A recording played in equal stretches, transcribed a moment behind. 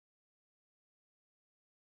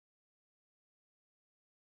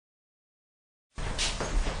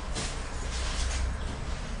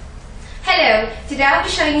Hello, today I'll be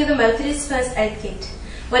showing you the Motorist First Aid Kit,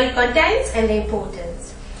 what it contains and the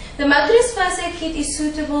importance. The Motorist First Aid Kit is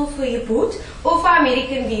suitable for your boot or for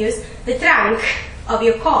American viewers, the trunk of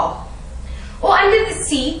your car, or under the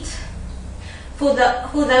seat for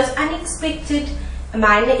those unexpected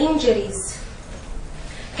minor injuries.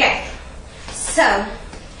 Okay, so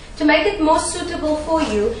to make it more suitable for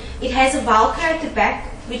you, it has a Velcro at the back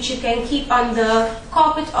which you can keep on the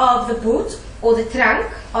carpet of the boot or the trunk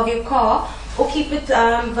of your car, or keep it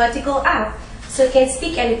vertical up so it can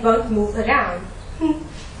stick and it won't move around.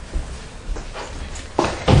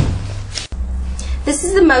 This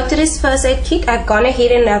is the Motorist First Aid Kit. I've gone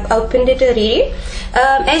ahead and I've opened it already.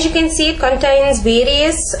 As you can see, it contains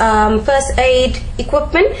various first aid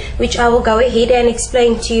equipment, which I will go ahead and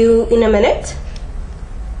explain to you in a minute.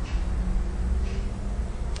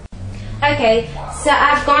 Okay, so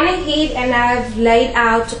I've gone ahead and I've laid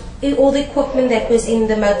out all the equipment that was in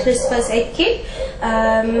the Motorist First Aid Kit.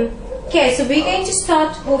 Okay, so we're going to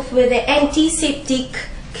start off with the antiseptic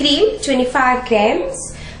cream, 25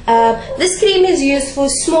 grams. This cream is used for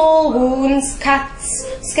small wounds, cuts,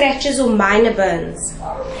 scratches or minor burns.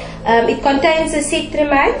 It contains a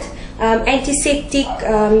cetrimide, antiseptic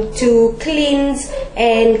to cleanse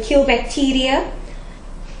and kill bacteria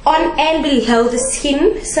on and below the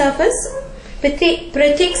skin surface,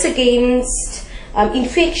 protects against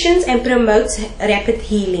infections and promotes rapid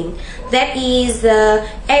healing. That is the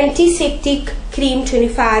antiseptic cream,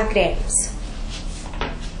 25 grams.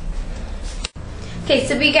 Okay,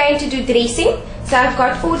 so we're going to do dressing. So I've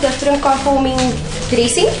got 4 different conforming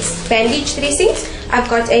dressings, bandage dressings. I've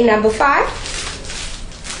got a number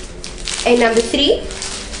 5, a number 3,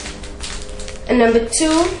 a number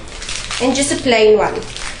 2, and just a plain one.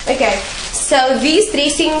 Okay, so these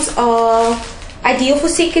dressings are ideal for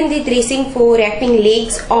secondary dressing, for wrapping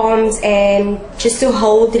legs, arms, and just to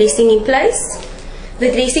hold dressing in place. The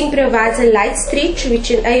dressing provides a light stretch which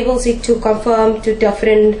enables it to conform to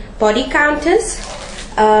different body counters,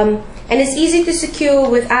 and it's easy to secure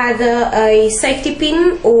with either a safety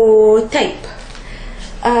pin or tape.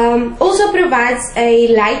 Also provides a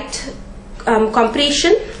light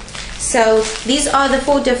compression. So these are the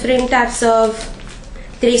 4 different types of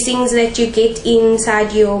dressings that you get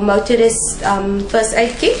inside your Motorist First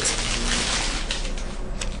Aid Kit.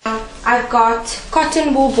 I've got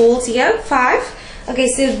cotton wool balls here, 5. Okay,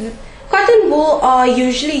 so cotton wool are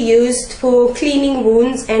usually used for cleaning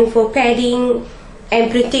wounds and for padding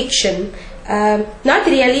and protection. Not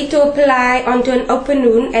really to apply onto an open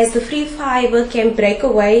wound, as the free fiber can break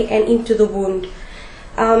away and into the wound.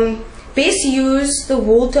 Best use the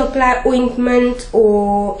wool to apply ointment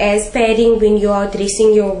or as padding when you are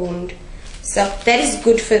dressing your wound. So that is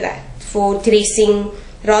good for that, for dressing,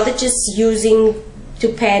 rather just using to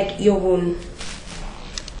pad your wound.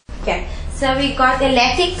 Okay, so we got a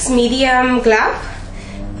latex medium glove.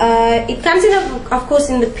 It comes in, of course,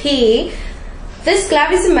 in the pair. This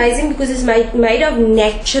glove is amazing because it's made of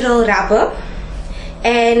natural rubber,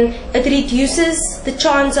 and it reduces the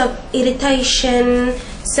chance of irritation.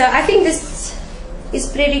 So I think this is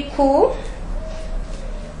pretty cool,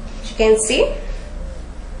 as you can see.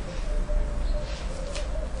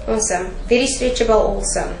 Awesome, very stretchable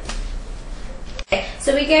also. Okay,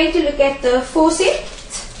 so we're going to look at the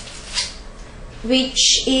forceps,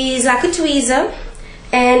 which is like a tweezer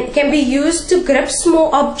and can be used to grip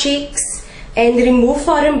small objects and remove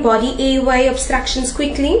foreign body airway obstructions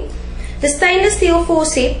quickly. The stainless steel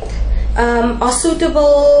forceps are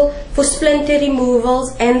suitable for splinter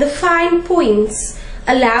removals, and the fine points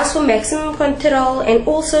allows for maximum control and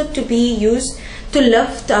also to be used to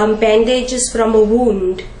lift bandages from a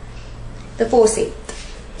wound, the forceps.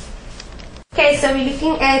 Okay, so we're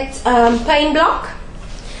looking at pain block,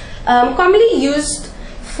 commonly used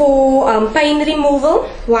for pain removal,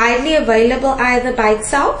 widely available either by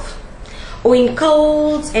itself or in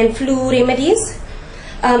colds and flu remedies.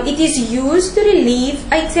 It is used to relieve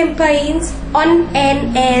aches and pains on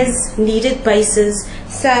an as needed basis.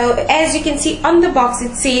 So as you can see on the box,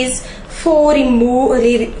 it says for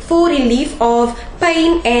relief of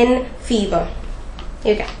pain and fever.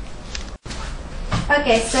 Okay.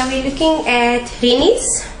 Okay, so we're looking at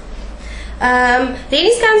Rennies.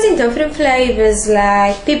 Rennies comes in different flavors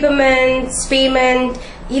like peppermint, spearmint,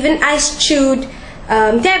 even ice chewed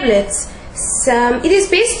tablets. It is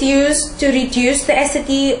best used to reduce the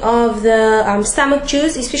acidity of the stomach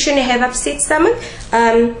juice, especially when you have upset stomach.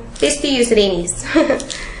 Best to use Rennies.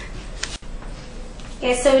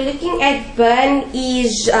 Okay, so we're looking at burn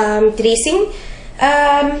ease dressing.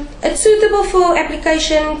 It's suitable for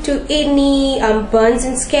application to any burns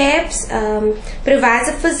and scabs, provides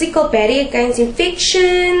a physical barrier against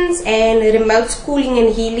infections, and remote cooling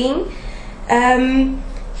and healing.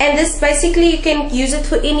 And this basically, you can use it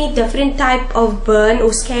for any different type of burn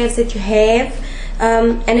or scabs that you have,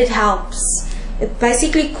 and it helps. It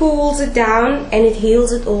basically cools it down and it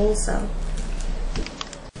heals it also.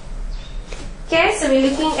 Okay, so we're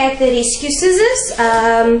looking at the rescue scissors.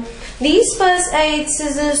 These first aid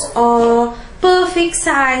scissors are perfect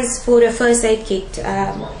size for a first aid kit,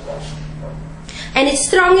 and it's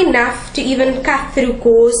strong enough to even cut through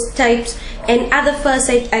gauze, tapes and other first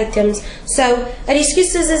aid items. So a rescue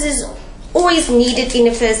scissors is always needed in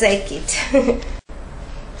a first aid kit.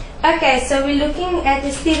 Okay, so we're looking at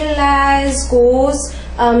the sterilized gauze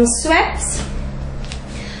swabs.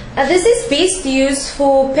 This is best used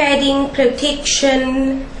for padding,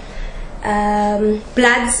 protection,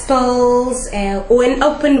 blood spills, or an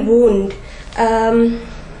open wound.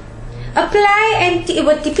 Apply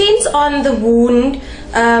what depends on the wound.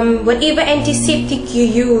 Whatever antiseptic you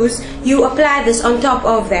use, you apply this on top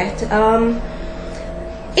of that.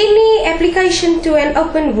 Any application to an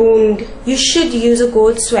open wound, you should use a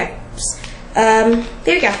gauze swabs. There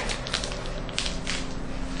we go.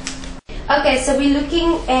 Okay, so we're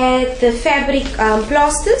looking at the fabric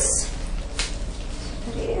plasters.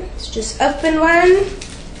 Let's just open one.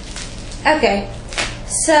 Okay,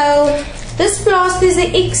 so this plaster is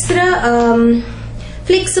an extra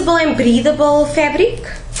flexible and breathable fabric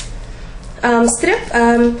strip.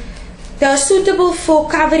 They are suitable for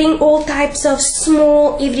covering all types of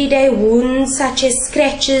small everyday wounds such as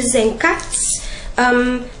scratches and cuts.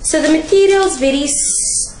 So the material is very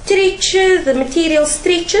stretchy. The material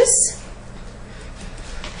stretches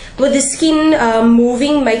with the skin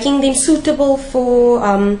moving, making them suitable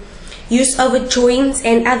for use over joints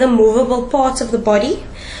and other movable parts of the body.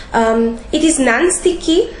 It is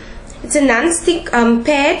non-sticky. It's a non-stick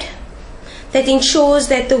pad that ensures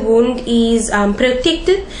that the wound is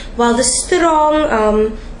protected while the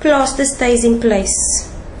strong plaster stays in place.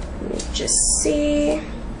 Let me just see.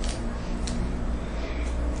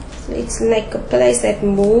 Let's make a place that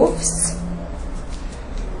moves.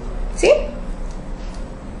 See?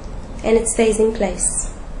 And it stays in place.